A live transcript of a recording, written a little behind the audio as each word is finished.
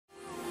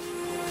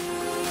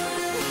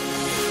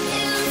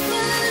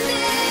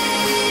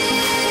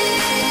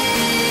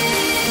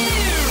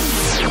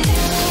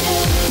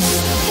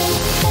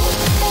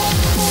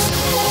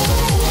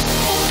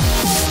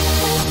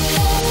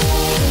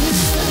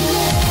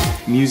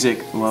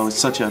music was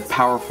such a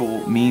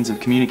powerful means of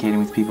communicating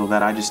with people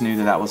that I just knew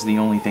that that was the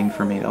only thing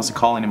for me. That was a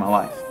calling in my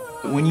life.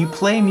 When you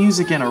play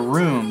music in a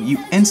room, you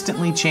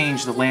instantly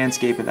change the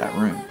landscape of that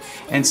room.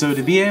 And so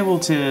to be able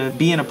to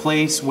be in a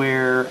place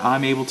where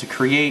I'm able to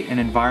create an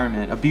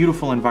environment, a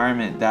beautiful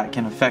environment that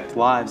can affect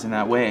lives in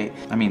that way,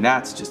 I mean,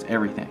 that's just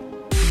everything.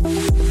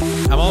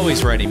 I'm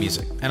always writing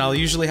music, and I'll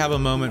usually have a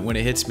moment when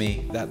it hits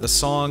me that the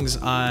songs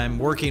I'm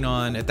working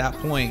on at that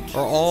point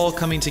are all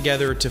coming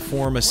together to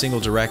form a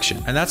single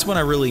direction. And that's when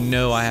I really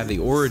know I have the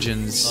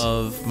origins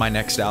of my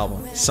next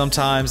album.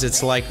 Sometimes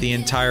it's like the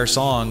entire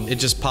song, it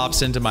just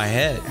pops into my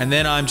head, and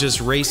then I'm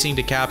just racing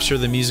to capture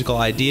the musical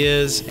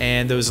ideas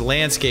and those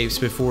landscapes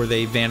before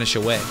they vanish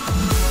away.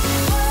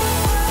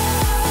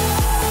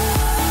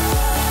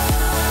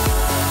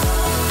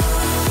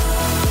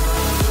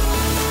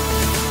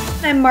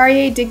 I'm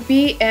Marié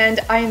Digby, and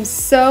I am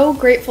so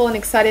grateful and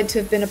excited to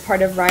have been a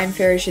part of Ryan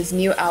Farish's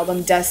new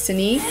album,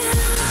 Destiny.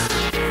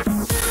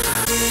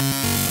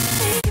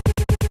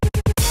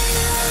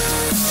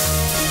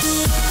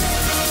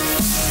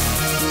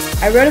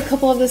 I wrote a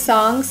couple of the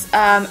songs.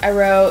 I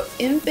wrote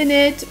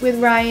Infinite with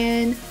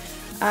Ryan,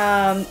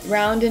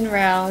 Round and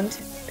Round,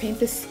 Paint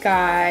the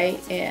Sky,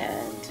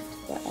 and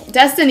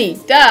Destiny,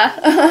 duh!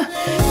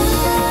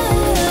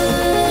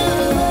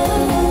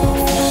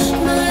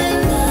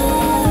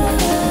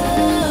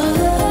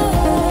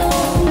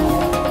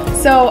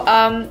 So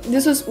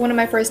this was one of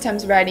my first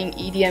times writing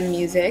EDM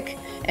music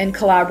and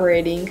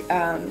collaborating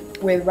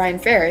with Ryan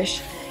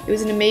Farish. It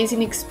was an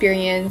amazing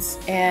experience,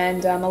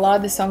 and a lot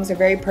of the songs are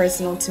very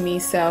personal to me,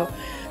 so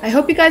I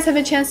hope you guys have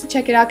a chance to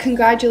check it out.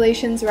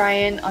 Congratulations,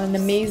 Ryan, on an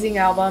amazing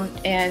album,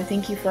 and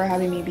thank you for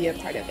having me be a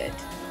part of it.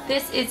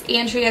 This is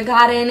Andrea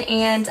Godin,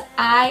 and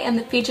I am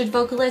the featured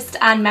vocalist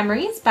on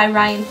Memories by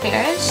Ryan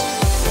Farish.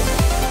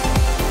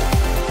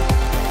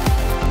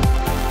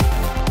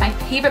 My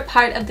favorite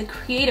part of the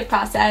creative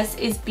process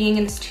is being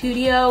in the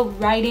studio,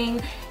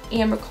 writing,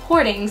 and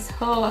recording,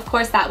 so of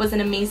course that was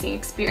an amazing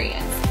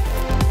experience.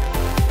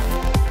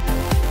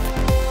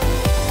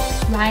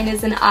 Ryan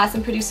is an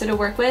awesome producer to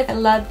work with. I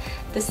love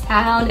the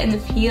sound and the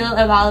feel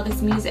of all of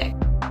his music.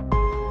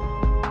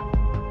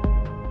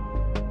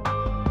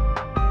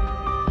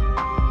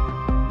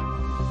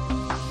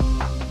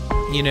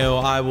 You know,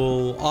 I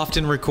will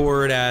often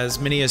record as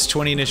many as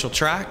 20 initial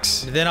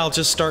tracks. Then I'll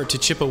just start to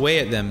chip away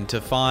at them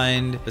to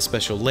find the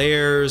special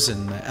layers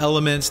and the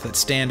elements that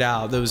stand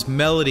out, those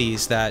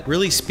melodies that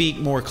really speak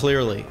more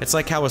clearly. It's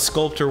like how a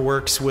sculptor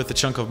works with a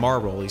chunk of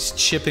marble. He's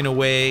chipping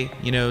away,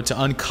 you know,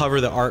 to uncover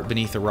the art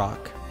beneath the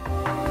rock.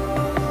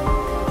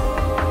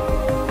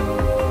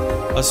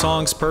 A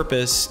song's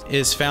purpose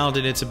is found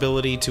in its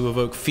ability to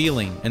evoke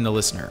feeling in the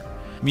listener.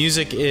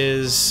 Music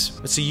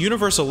it's a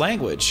universal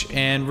language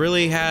and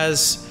really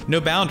has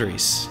no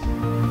boundaries.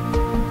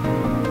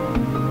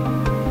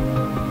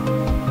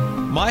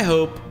 My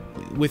hope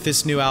with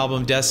this new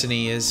album,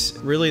 Destiny, is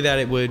really that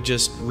it would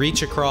just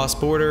reach across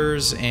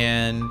borders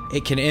and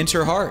it can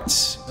enter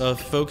hearts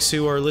of folks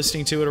who are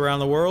listening to it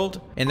around the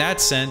world. In that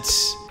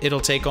sense,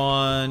 it'll take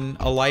on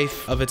a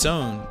life of its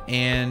own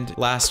and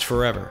last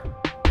forever.